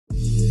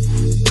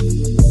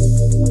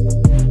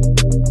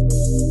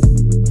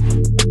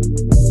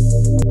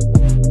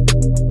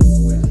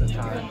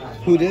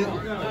Who did?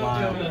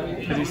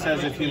 Because he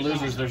says if he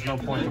loses, there's no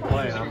point to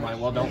play. And I'm like,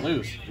 well, don't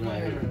lose.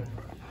 Right.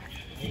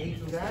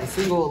 The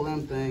single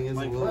limb thing is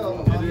a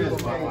little. It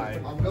is, but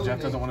like,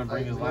 Jeff doesn't want to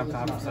bring his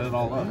laptop and set it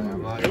all up.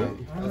 I'm like,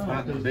 it's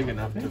not big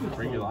enough to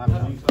bring your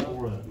laptop.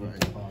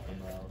 Right.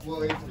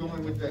 Well, it's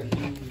going with that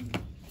new,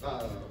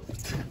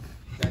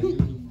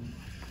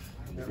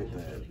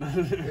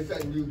 it's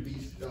that new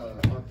beast.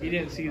 He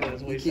didn't see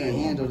that. You can't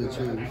handle the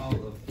truth.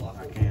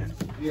 I can't.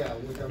 Yeah.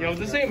 Yo, if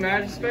this ain't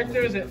Magic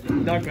Specters at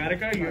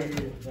Dogmatika,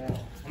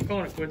 I'm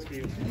calling it quits for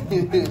you.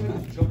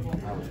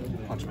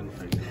 Punch him in the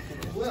face.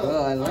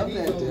 Well, I love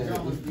that deck.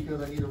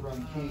 Because I need to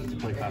run King.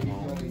 Play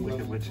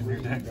Wicked Witch in your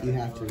deck. You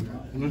have to.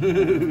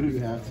 You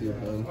have to,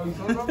 bro.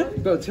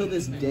 Bro, till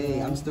this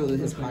day, I'm still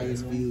his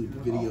highest viewed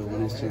video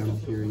on his channel,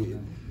 period.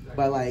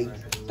 By like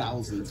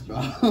thousands, bro.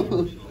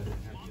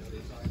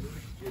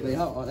 Like,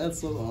 oh, that's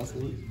so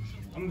awesome.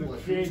 I'm the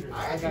creator.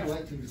 I actually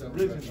like to do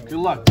something. Good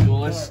luck,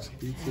 duelist.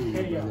 You too,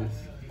 brother.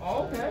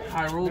 Oh, okay.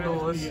 Hyrule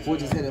duelist. We'll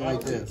just hit it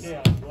like this.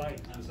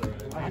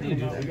 How do you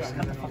do that? You just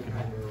gotta fucking...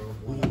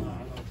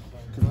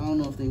 Because I don't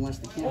know if they watch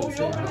the camera.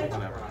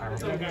 Whatever.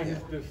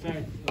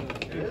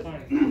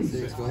 Hyrule.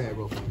 6, go ahead,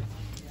 bro.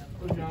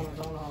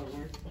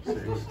 6.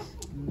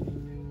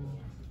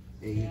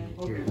 8,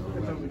 here,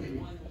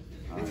 11.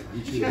 Alright,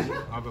 you choose.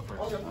 I'll go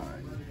first.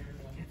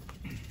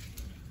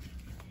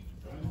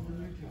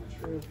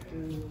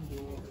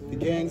 The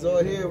gang's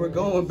all here. We're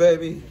going,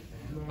 baby.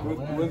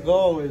 We're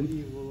going.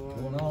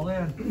 Going all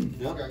in.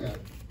 Yep. Okay,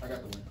 I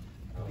got the win.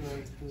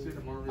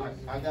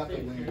 I got the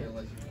win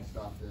unless you can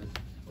stop this.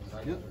 I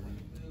got the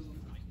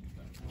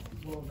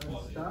win.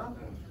 Stop.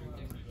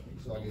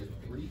 So I get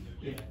 3.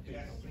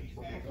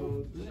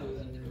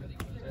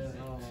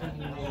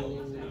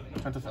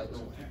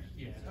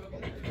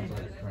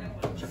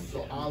 So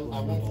I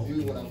won't do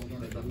what I was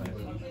going to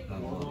do.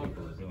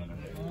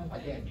 I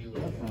can't do it.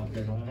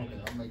 Okay,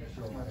 I'm making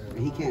sure my hair.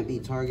 He can't be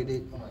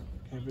targeted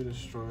Can't be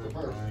destroyed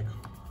by...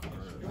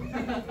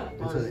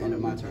 until the end of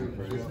my turn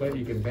first. But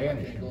you can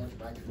banish him.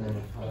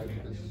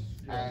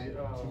 Add to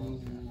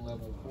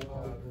level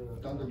 4.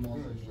 Thunder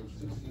monsters for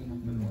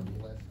 16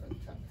 or less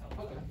attack.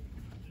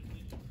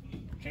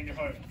 Change your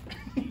heart.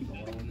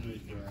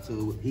 So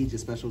he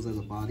just specials as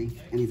a body,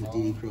 and he's a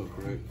DD Crow,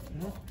 correct?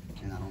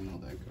 And I don't know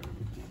that card.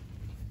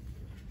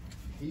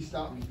 He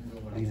stopped me from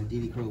doing what I He's a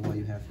wanted. DD Crow while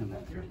you have him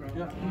up there.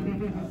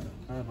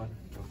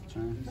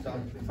 Turn. He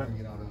stopped me from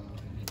bringing out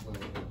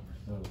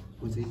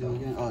What's he doing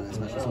again? Oh, that's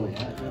special. So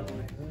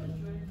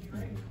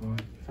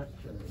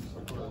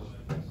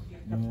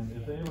And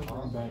if they ever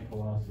bring back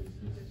Colossus,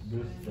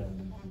 this guy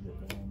needs to get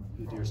down.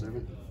 you do your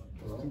servant.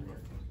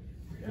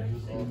 It's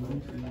just so easy,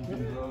 you can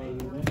draw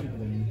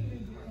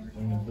anything,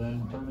 and then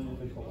turn it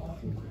into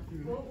Colossus.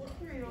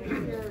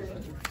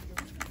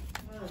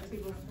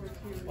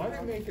 Why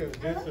they make this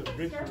a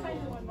ritual?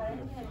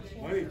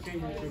 Why they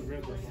change it to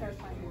red?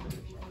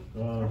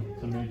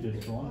 To make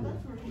it stronger.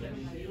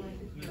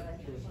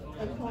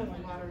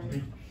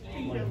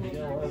 Like,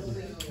 DLS is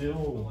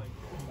still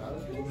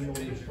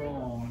really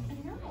strong.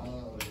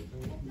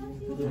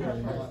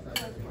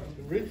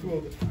 The ritual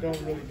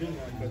don't really do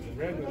that, but the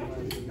red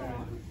one do that.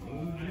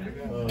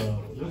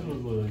 This was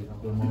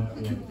the monster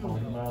I was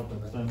talking about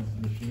that sends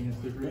machines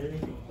to create.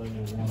 That you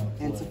want to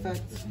play. Ants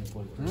effect. If you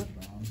play first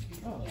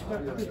round.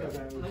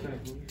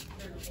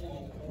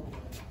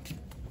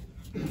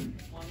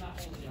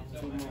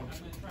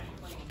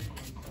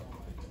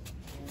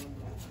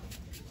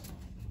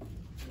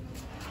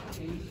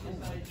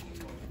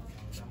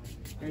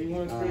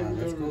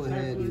 Let's go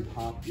ahead and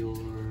pop your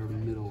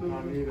middle. I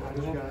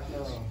just got,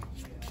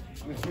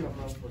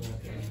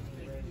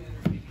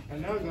 I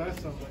know that's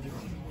something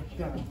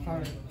that's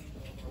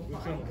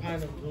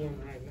kind of doing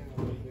right now.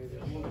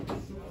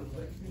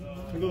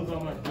 It goes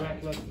on my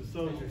blackluster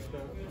soldier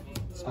stuff.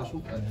 Special?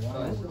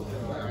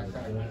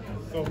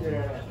 So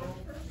yeah,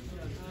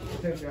 I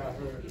think I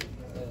heard.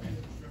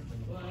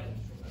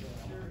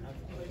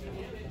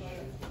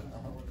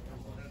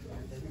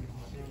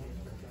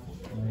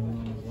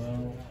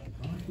 Well,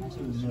 this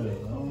is it. I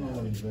don't know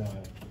what he's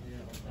at.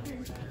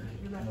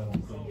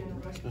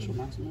 Special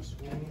Maximus?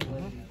 Yeah.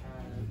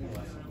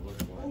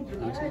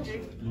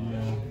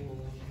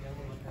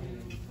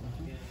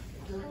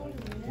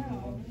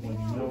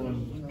 Like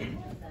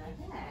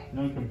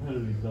no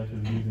competitors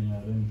actually using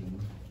that engine.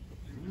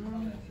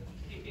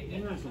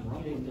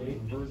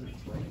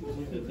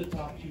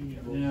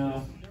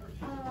 Yeah.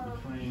 The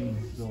train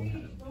is still.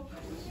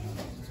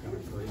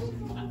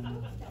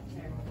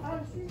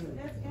 That's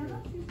Anna.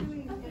 She's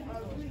doing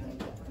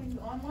things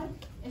online,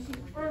 and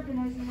she's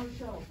organizing her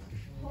show.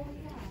 Holy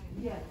cow.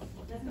 Yes,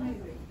 that's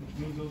amazing. Which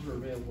means those are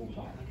available. Oh,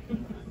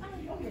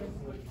 yes.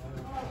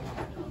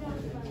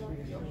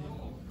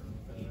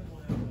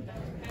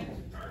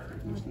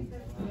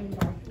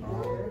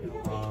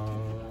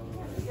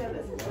 Yeah,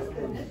 this is just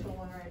the initial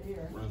one right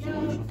here. No,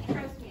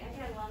 trust me, I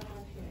got a lot of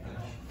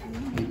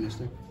questions. Hey,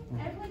 mister. I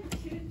have like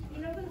 2, you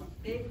know those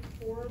big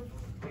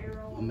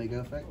 4-barrel Omega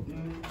effect?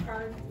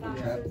 card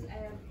boxes? I have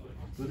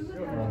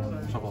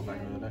Shuffle back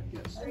in the deck.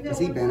 Yes. Does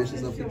he banish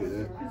himself to do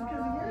that?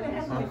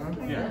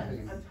 Yeah.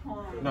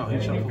 No, he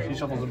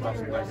shuffles himself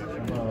to the deck.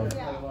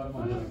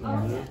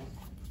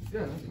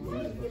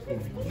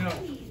 No.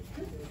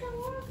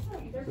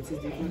 What's his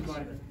defense?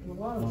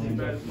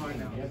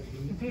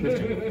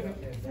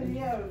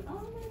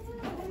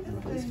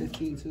 He's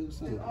 15 too,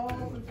 so. I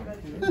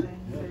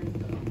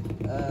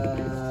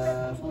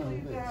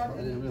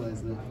didn't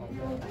realize that. Holy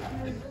no.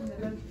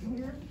 That's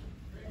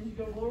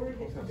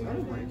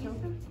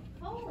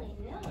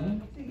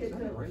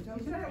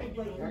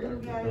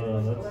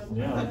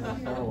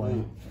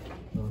Starlight.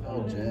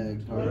 Oh, Jag.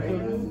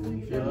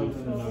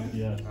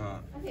 Yeah.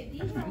 Okay,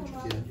 these are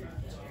all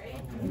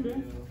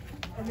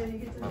And then you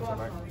get to the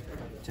bottom.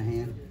 To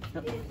hand.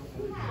 Yep.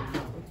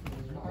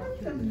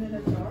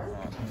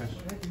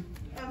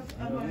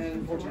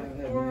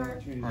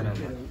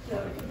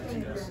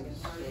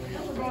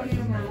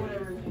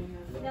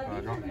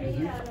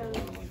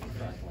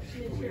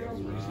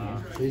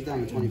 So he's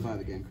down to 25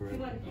 again,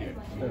 correct?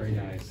 Very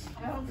nice.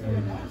 I'm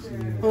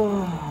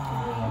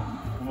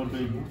a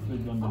big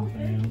Gundam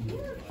fan.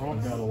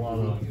 I've got a lot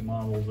of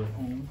models at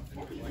home.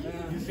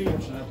 You seen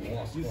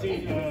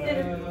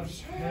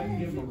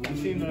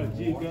the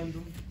G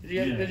Gundam?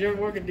 Did you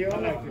ever work a deal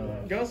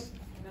like Gus?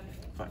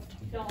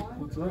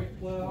 What's up?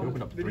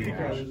 Open up 3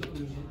 cards.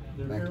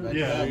 Back to back.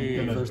 Yeah,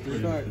 Yeah, first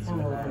 3 cards.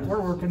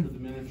 We're working.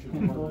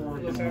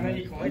 Yes, I know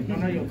you collect. I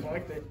know you'll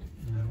collect it.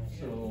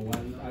 So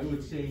I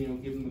would say, you know,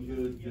 give them a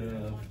good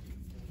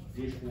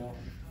dishwash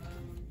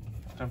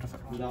Time to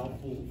fix. without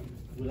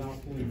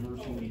fully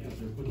immersing because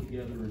they're put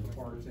together in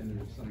parts and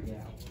there's some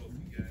gaps.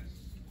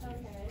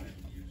 Okay.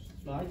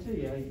 But I'd say,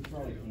 yeah, you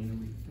probably clean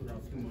them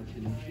without too much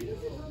in.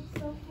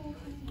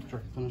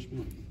 Sure.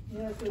 Punishment.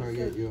 Yeah, so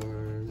Target your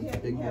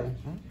big we boy. have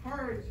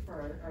cards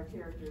for our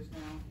characters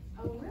now.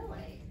 Oh,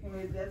 really?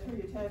 Anyway, that's where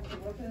you attach your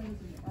weapons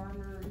and your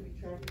armor, you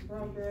track your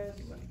progress.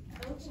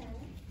 Okay.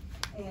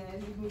 And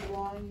as you move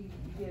along,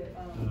 you get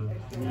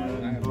extra yeah,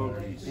 life. I have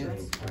already for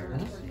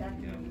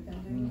attacking and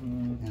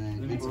defending. And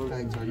then hits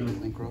effect, target your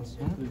link cross.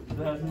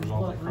 That's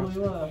not really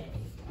left.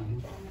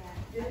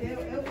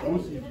 It'll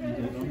Lucy did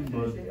them,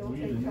 but it'll we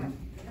take didn't. time.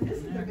 And this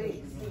is the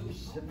base.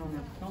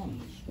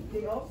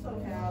 They also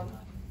have,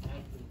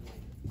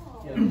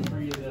 Yeah, the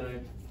three that I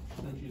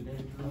sent you there.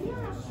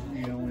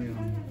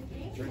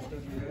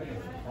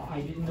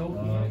 I didn't know.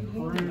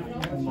 Pretty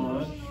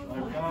much.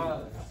 I've got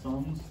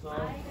some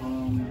stuff from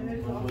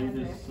the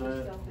latest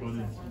set, but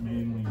it's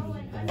mainly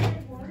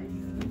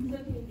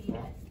just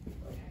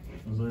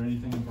Is there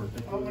anything in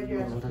particular? oh my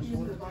gosh, this is the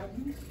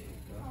button.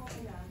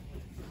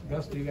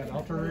 Gus, do you got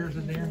ultra rares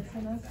in there?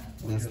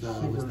 That's the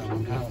what's that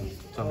one card?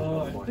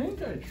 I think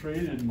I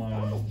traded my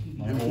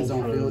His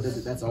own field,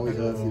 ultras. that's all he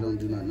does. He don't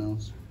do nothing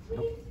else.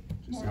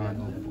 I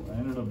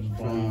ended up just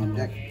From buying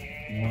deck.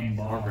 one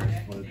box,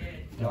 but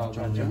got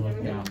really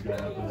lucky and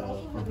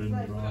got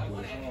forbidden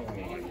droplet.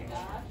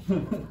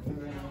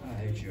 I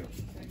hate you.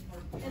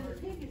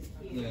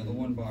 Yeah, the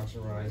one box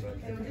of rice I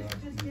picked up,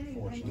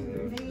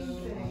 unfortunately.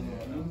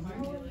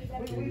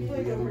 We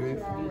played over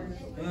 2 hours.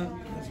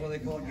 That's why they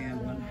call it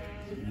gambling.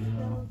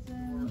 Yeah. I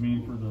mean,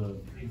 for the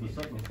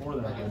set before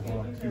that, I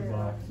bought 2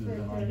 boxes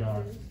and I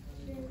got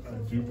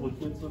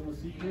duplicates of the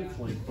secrets,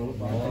 like both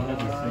boxes had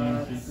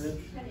the same secrets.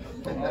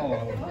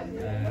 Oh,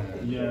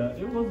 Yeah,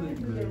 it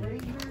wasn't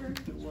great.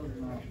 It was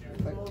not.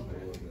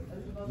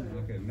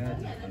 okay,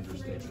 magic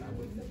understood.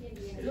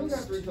 You don't got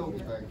 3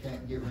 tokens back,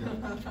 can't get rid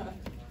of them.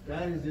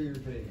 That is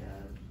irritating.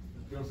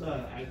 Because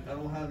I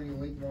don't have any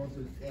link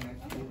monsters and I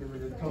can't get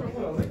rid of the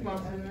tokens. Link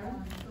monster there.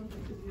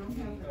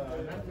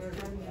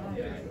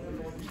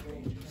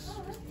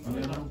 I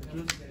mean, I'm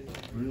just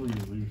really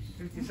loose.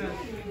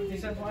 50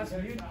 cent last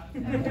view?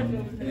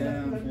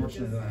 Yeah,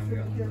 unfortunately, I haven't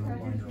gotten another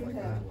binder like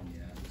that one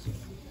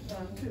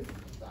yet.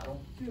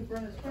 Two of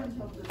Brenna's friends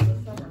helped us this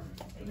summer.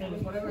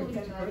 Whatever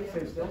keeps you quick,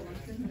 say still.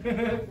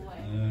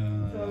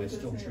 I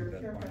still treat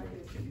that binder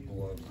with kid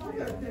blood. Oh,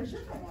 there's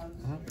different ones.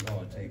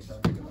 All it takes is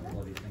picking the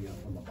bloody thing up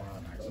from the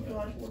bottom.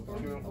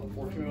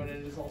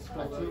 And it's all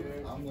spelled out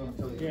there. I'm gonna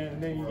tell you. Yeah, and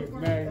then you get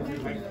mad and you're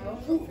like,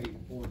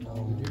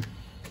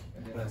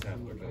 That's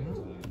happened a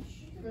couple times.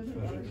 Especially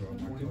throughout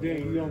my then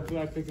you don't feel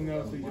like picking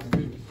up, so you just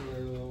leave it for a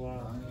little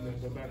while, and then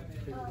go back and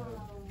pick it up.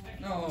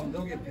 No,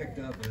 they'll get picked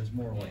up, but it's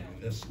more like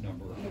this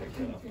number will pick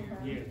it up.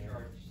 Yeah.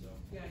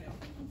 Yeah,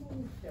 oh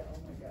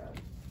my God.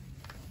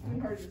 We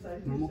hard to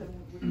decide which one to.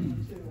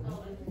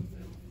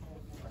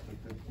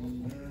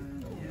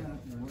 Yeah,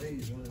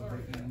 ways, what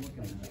I'm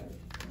looking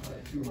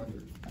at.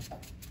 200.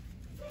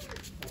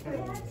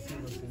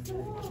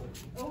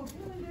 Oh,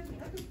 really,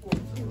 that's a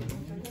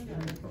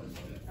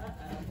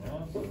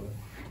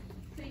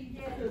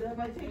So that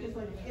might take us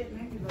like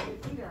maybe like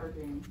an 8-hour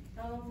game.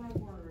 Oh, my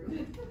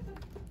word.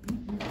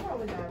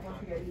 Probably not once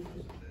we get used to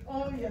it.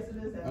 Oh, yes, it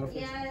is that.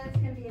 Yeah, it's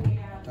gonna be an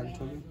 8-hour Target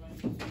game.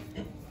 token?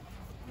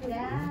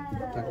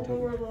 Yeah. Target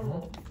Lower token?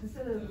 level,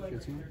 instead of like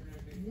 15?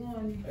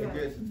 one, you Hey, got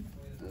Jason.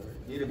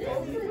 Need a This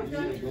ball? is a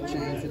good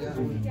Change it up.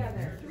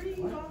 together. 3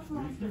 box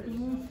monsters.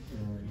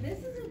 This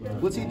is a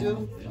good What's he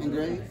do?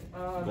 Engrave?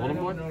 Golden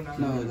Boy?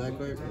 No, that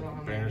card.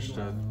 Banished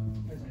to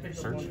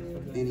search.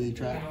 Any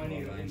trap?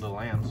 The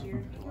lands. Yeah,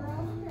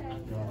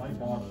 I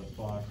bought a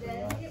box for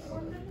that.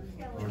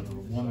 Or the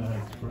one that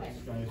has Sky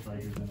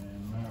Strikers in it,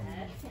 and that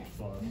was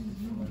fun.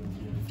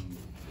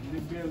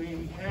 Did barely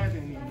any had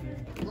any in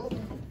there.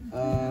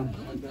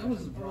 That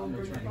was the problem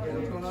with trying to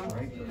get them,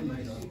 right?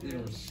 They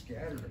were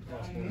scattered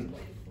across most of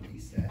like 3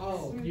 sets.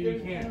 Oh,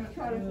 you can't.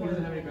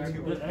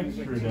 The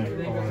extra deck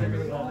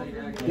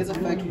cards. His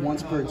effect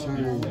once per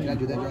turn. Can I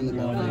do that during the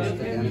battle phase to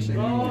banish it?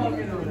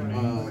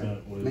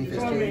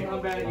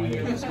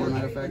 Manifest 2. Score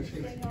night effect.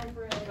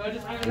 I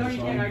know you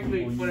can't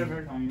actually,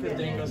 whatever, because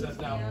denko sets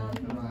down.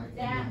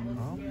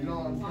 You know,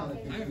 I'm kind of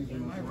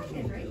My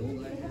original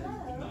build I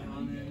had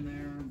on in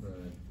there,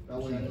 but that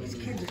way these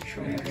kids are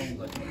trash.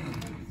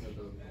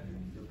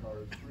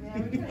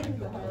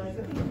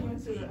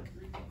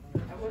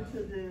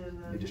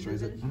 He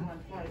destroys it.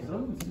 It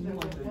doesn't seem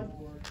like they, I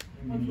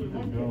mean, you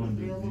can go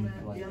into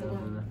Zeke like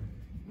ever.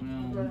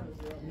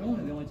 Well,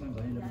 the only times I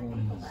end up going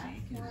into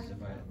Zeke is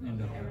if I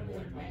end up having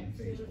like main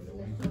phase with a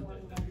Weaver.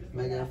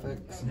 Mega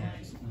effect.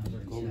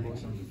 Golden Boy.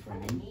 Something from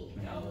me,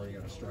 and I've already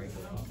got a strike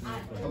off.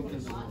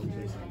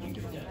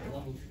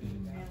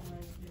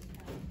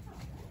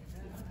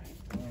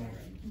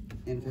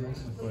 Infinite.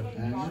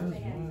 Question is,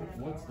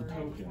 what's the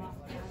token?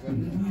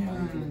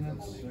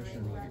 That's actually a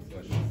really good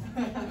question.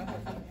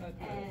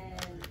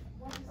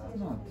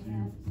 Not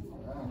too,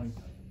 like,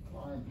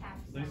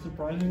 they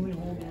surprisingly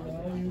hold their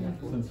value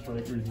since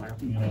strikers,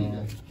 you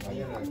know,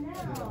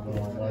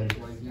 like,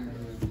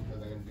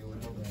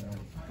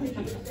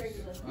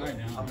 Right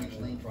now, I'm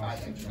actually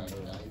crossing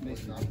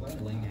basically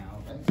pulling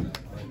out. Like, the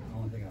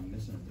only thing I'm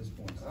missing at this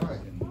point is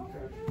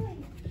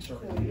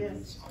certain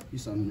units. You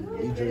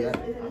drew that?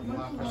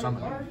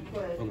 Something.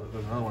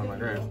 There's another one in my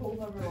grave.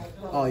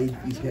 Oh,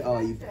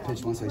 you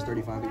pitched one size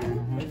 35 again?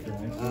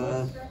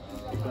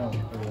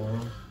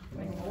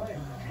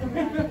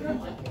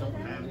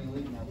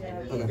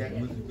 Okay.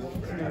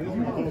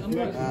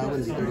 What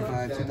is it,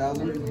 35,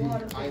 2,000?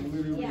 I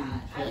literally I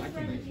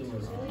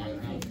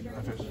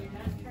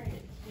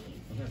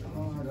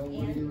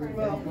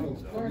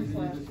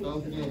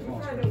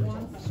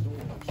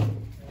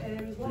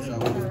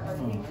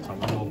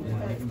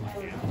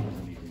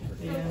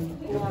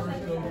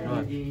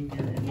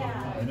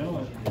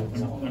know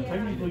I'm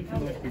technically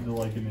connected to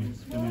like an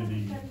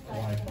Xfinity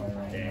Wi-Fi right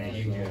now. There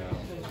you go.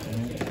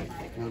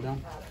 No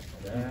down?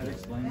 That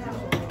explains it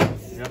all.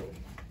 Yep.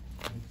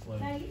 It's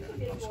like,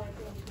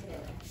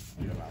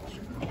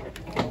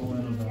 all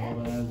that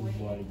has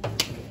is like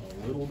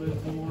a little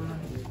bit more,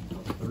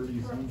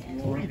 30 cents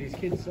more. These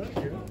kids suck,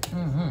 dude.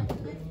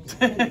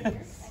 I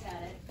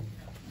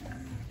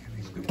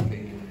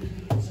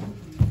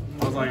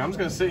was like, I'm just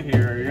gonna sit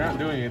here. You're not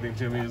doing anything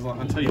to me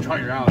until you draw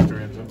your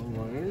Alistair into it. I'm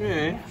like,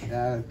 okay.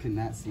 I could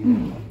not see it.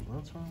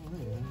 What's wrong with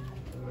you?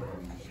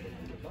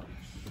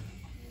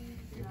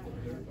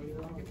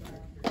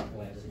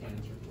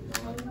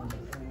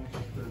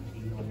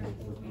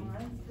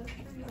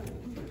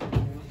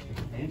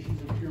 And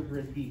she's a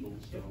purebred beagle,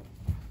 so.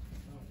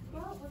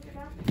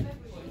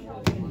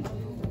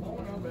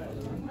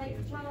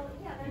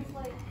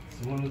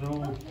 It's one of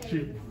those,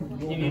 shoot,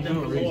 You need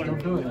them galore.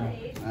 don't do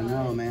it. I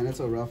know, man. That's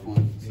a rough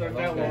one. Start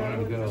that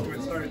one. That's where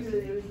it starts.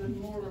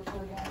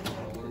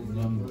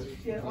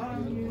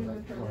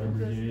 Fire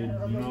Brigade, you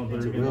know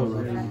they're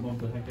gonna bump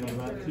the heck out of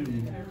that too.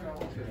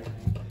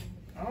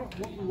 What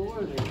galore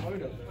are they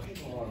part of?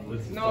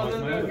 It's No,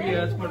 Dogmatika.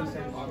 yeah, it's for the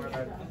same one.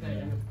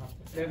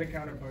 They're the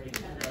counterpart.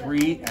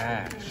 3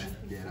 Ash.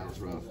 Yeah, that was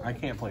rough. I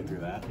can't play through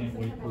that. Can't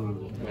wait for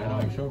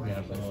showed me. I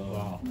was like,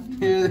 wow.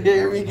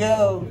 Here we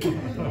go.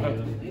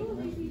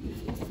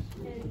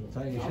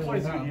 I'll play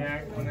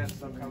Zodiac when that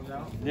stuff comes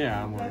out.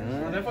 Yeah, I'm I'll like,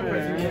 definitely play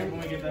okay. Zodiac when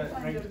we get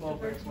that rank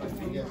 12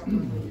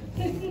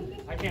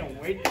 I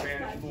can't wait to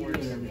banish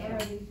boards.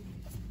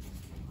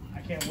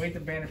 I can't wait to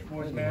banish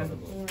boards, man.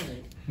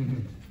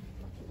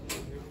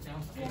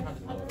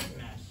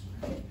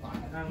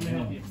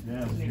 Yeah, you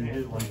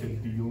hit like a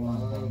deal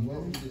on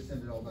well, we just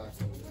send it all back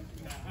over.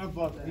 I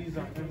bought these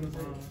on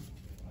Amazon.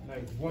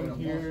 Like one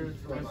here,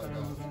 rest on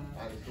Amazon.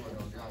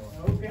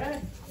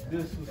 Okay.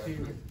 This was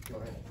here. Go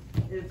ahead.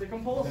 It's a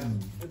compulsion.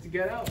 It's a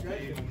get out,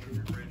 right?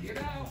 Get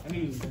out. I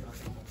mean,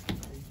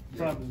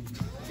 probably.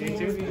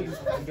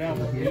 I'm down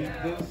with this.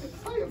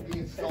 I am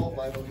being stalled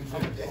by them.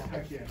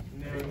 Heck yeah.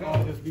 No,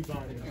 I'll just be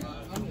buying it.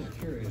 I'm just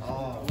curious.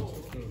 What's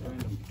with the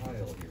random pile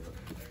here?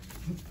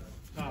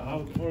 I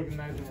was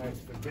organizing like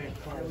the big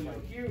part,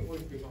 like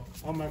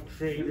all my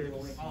creators.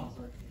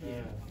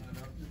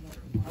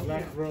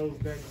 Black Rose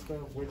deck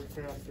stuff,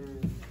 Witchcrafter.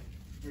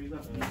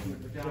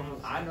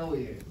 I know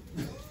he is.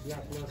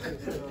 Blackluster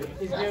stuff.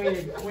 He's giving me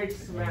a quick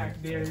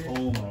smack, there.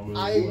 home.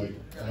 I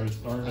was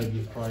starting to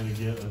just try to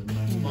get as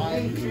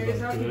many users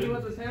as I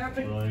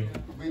could. Like,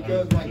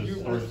 Because I my just you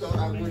started were so I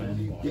starting wouldn't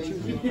them. be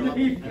I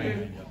mean,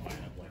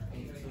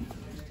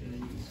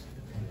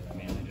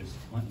 they just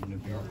hunting the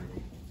beer.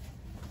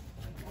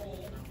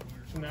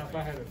 So now if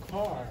I had a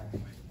car,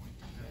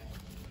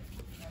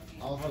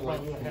 I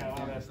probably would have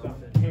all that stuff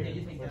in here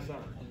or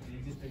something.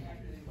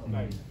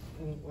 Like,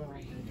 well,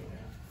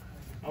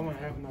 I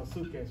wouldn't have no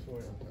suitcase for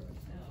it.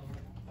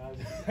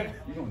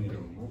 You don't need a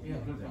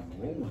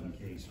rolling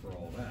case for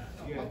all that.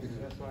 Yeah,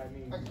 that's what I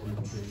need.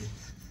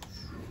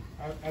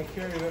 I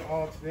carried it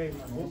all today,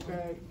 my book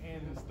bag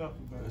and the stuff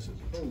bag. This is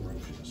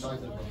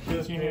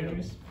Just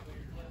carries.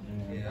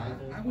 Yeah,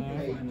 I would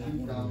pay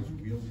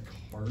 $2,000 wheel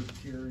cart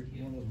here,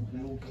 one of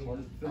those wheel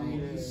cart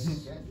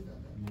things.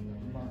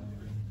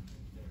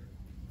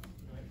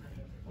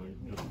 Or you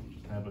can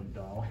just have a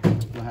doll.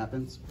 What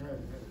happens?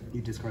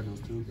 You discard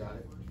those two. Got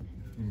it.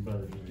 You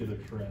better get a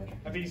trap.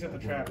 I think you sent the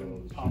trap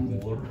and pop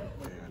More. it.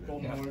 Full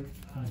board.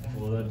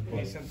 Well, He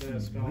that's sent the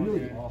spell really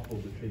there. awful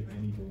to take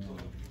anything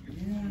off.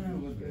 Yeah, it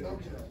would be.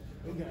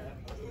 We got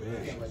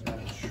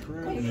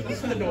And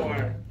Listen to the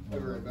door. I'll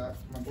be right back.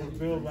 Or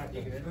build like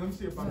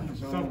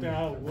something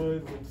out of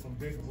wood with some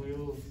big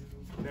wheels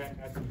that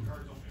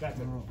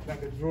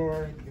like a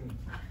drawer, you can,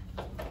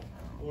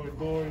 or a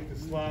door you can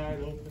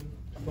slide open,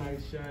 slide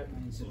shut.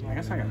 I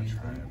guess I gotta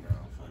try it, bro.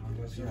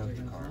 I guess you have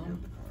the card. You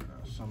have the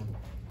card. Some.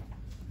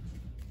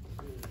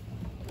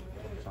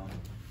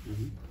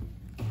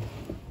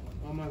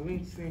 All my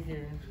links in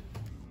here.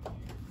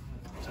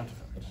 Sound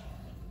effects.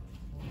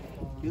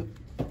 Yep.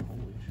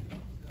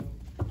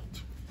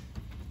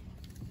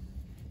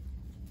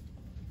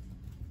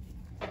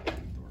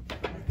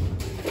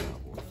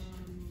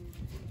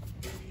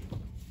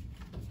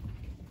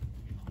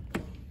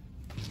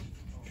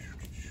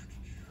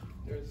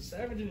 There's a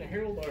Savage and a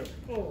Herald art.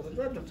 Oh, the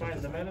red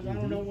defines the menace. I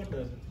don't know what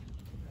does it.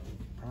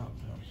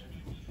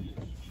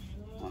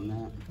 On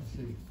that. Let's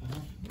see.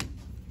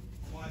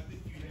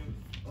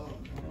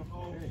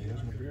 Hey, he has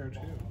a beer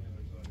too.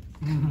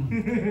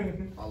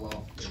 I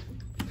lost.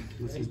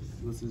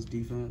 What's his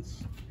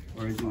defense?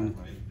 Or is he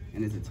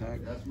and his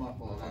attack? That's my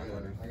fault. I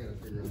gotta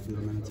figure Let's it do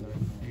the out. man attack.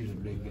 He's a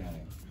big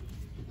guy.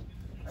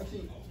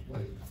 Actually,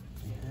 wait.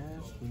 He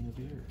has the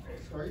beer.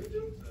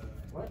 Scaryuju?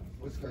 What?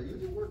 Would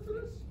Scaryuju work for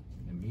this?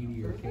 The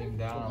meteor came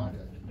down.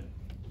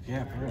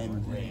 Yeah,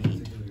 apparently.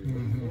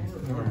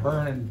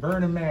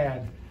 Burning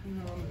mad.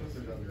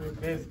 We're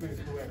basically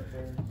correct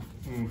there.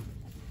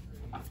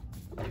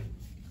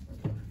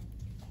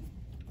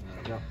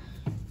 Yeah.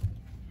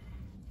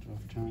 Draw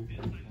for time.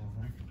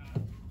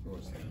 So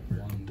it's like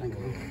one Thank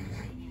you.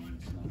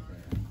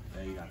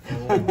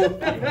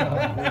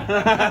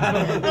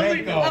 There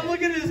you go. I'm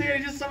looking at this here,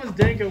 just someone's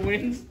denko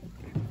wins.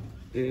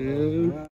 Ew.